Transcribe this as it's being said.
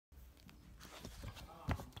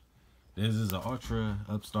This is an Ultra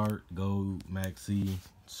Upstart Gold Maxi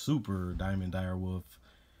Super Diamond Direwolf.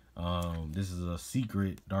 This is a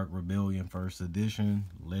Secret Dark Rebellion First Edition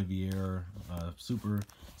Levier Super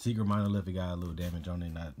Secret Monolithic. Got a little damage on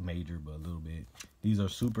it, not major, but a little bit. These are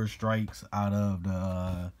Super Strikes out of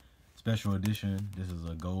the Special Edition. This is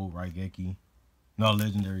a Gold Raigeki. No,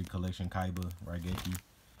 Legendary Collection Kaiba Raigeki.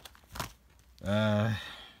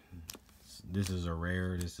 This is a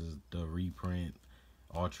rare. This is the reprint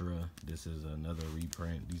Ultra. This is another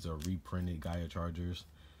reprint. These are reprinted Gaia Chargers.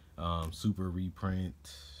 Super reprint.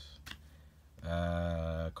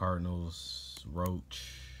 Cardinals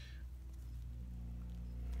Roach.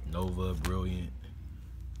 Nova Brilliant.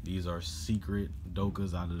 These are secret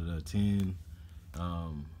Dokas out of the 10.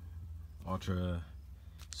 Ultra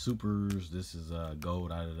Supers. This is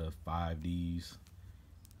gold out of the 5Ds.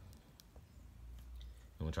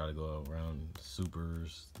 I'm gonna try to go around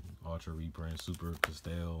Supers, Ultra reprint, Super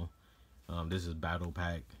Castell. This is Battle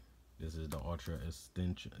Pack. This is the Ultra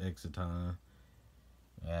Exciton.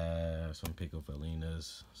 Some Pico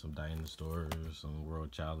Felinas, some Dinosaurs, some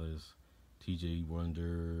World Chalice, TJ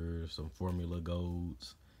Wonder, some Formula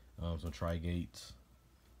Golds, some Trigates,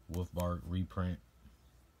 Wolfbark reprint.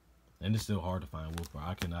 And it's still hard to find Wolfbark.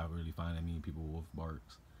 I cannot really find that many people with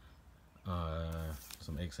Wolfbarks.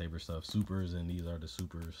 Some X-Saber stuff, Supers, and these are the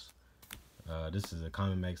Supers. This is a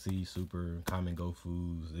Common Maxi Super, Common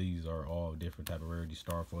Gofus. These are all different type of rarity,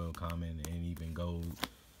 Starfoil, Common, and even Gold.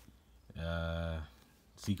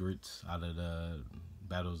 Secrets out of the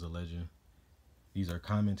Battles of Legend. These are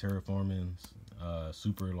Common Terraformings,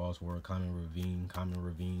 Super Lost World, Common Ravine, Common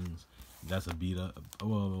Ravines. That's a beat up,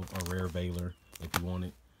 well, a rare Veiler if you want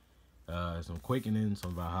it. Some Quickening,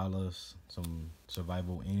 some Valhallas, some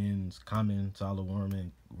Survival Ends, Common, Solid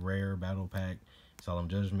Warming, Rare, Battle Pack, Solemn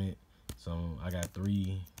Judgment. Some, I got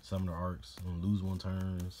 3 Summoner Arcs, some Lose One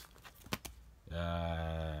Turns.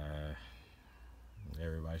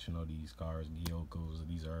 Everybody should know these cards, Gyokos.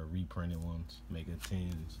 These are reprinted ones, Mega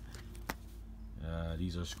 10s.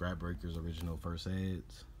 These are Scrap Breakers, original first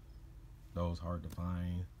eds. Those hard to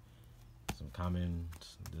find. Some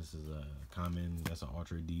commons. This is a common. That's an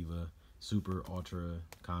Ultra Diva. Super Ultra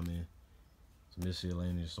Common. Some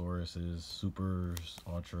Miscellaneous Sauruses. Supers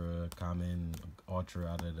Ultra Common. Ultra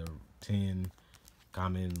out of the 10.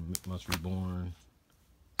 Common Must Reborn.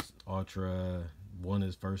 Ultra. One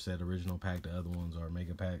is first set original pack. The other ones are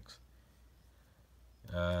mega packs.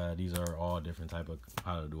 These are all different type of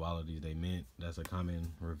out of dualities they meant. That's a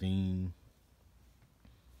Common Ravine.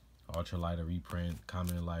 Ultra Lighter reprint,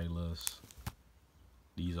 Common Lightless.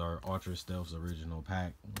 These are Ultra Stealth's original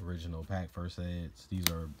pack first sets. These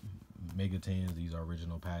are Mega 10s. These are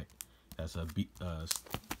original pack. That's a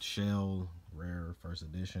Shell rare first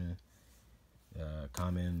edition.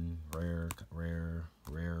 Common, rares,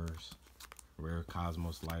 rare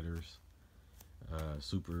Cosmos Lighters.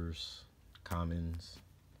 Supers, commons.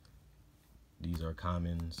 These are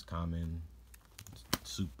commons, common.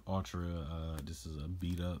 Ultra, this is a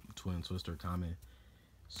beat up Twin Twister Common.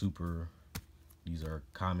 Super, these are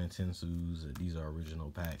Common Tensus. These are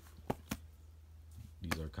original pack.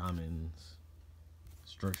 These are commons.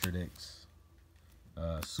 Structured X,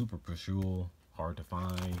 Super Pashul, hard to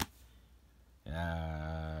find.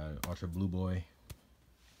 Ultra Blue Boy,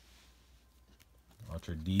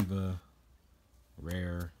 Ultra Diva,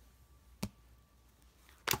 rare,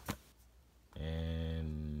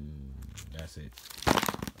 and that's it.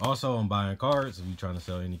 Also, I'm buying cards. If you're trying to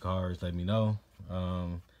sell any cards, let me know.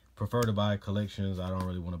 Prefer to buy collections. I don't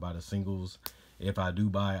really want to buy the singles. If I do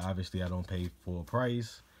buy, obviously I don't pay full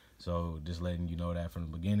price. So just letting you know that from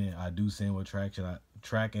the beginning. I do send with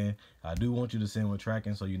tracking. I do want you to send with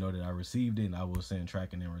tracking so you know that I received it, and I will send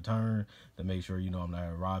tracking in return to make sure you know I'm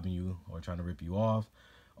not robbing you or trying to rip you off.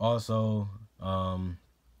 Also, I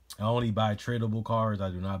only buy tradable cards. I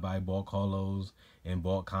do not buy bulk holos and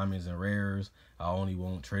bulk commons and rares. I only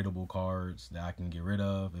want tradable cards that I can get rid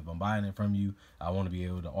of. If I'm buying it from you, I want to be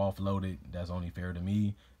able to offload it. That's only fair to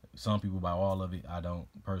me. Some people buy all of it. I don't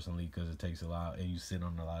personally, because it takes a lot and you sit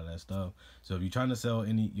on a lot of that stuff. So if you're trying to sell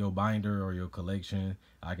your binder or your collection,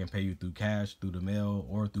 I can pay you through cash, through the mail,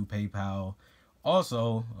 or through PayPal.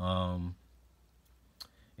 Also,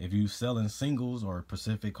 if you're selling singles or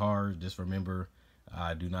Pacific cards, just remember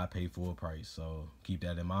I do not pay full price. So keep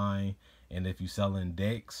that in mind. And if you're selling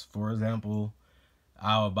decks, for example,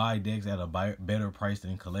 I'll buy decks at a better price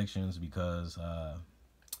than collections because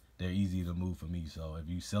they're easy to move for me. So if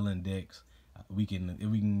you selling decks, if we can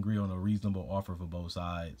agree on a reasonable offer for both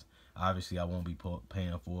sides. Obviously, I won't be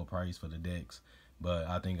paying full price for the decks, But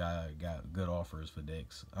I think I got good offers for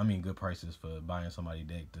decks. I mean, good prices for buying somebody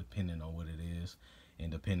deck, depending on what it is,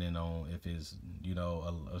 and depending on if it's, you know,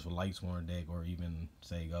 a Lightsworn deck, or even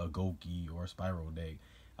say a Goki or a Spiral deck.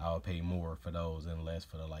 I'll pay more for those and less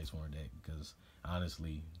for the Lightsworn deck, because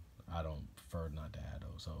honestly, I don't prefer not to have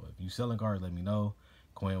those. So if you selling cards, let me know.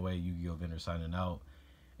 Coinway Yu-Gi-Oh vendor signing out,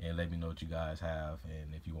 and let me know what you guys have,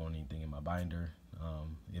 and if you want anything in my binder.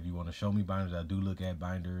 If you want to show me binders, I do look at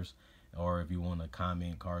binders, or if you want to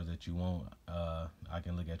comment cards that you want, I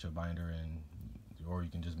can look at your binder, and or you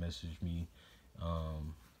can just message me,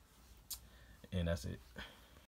 and that's it.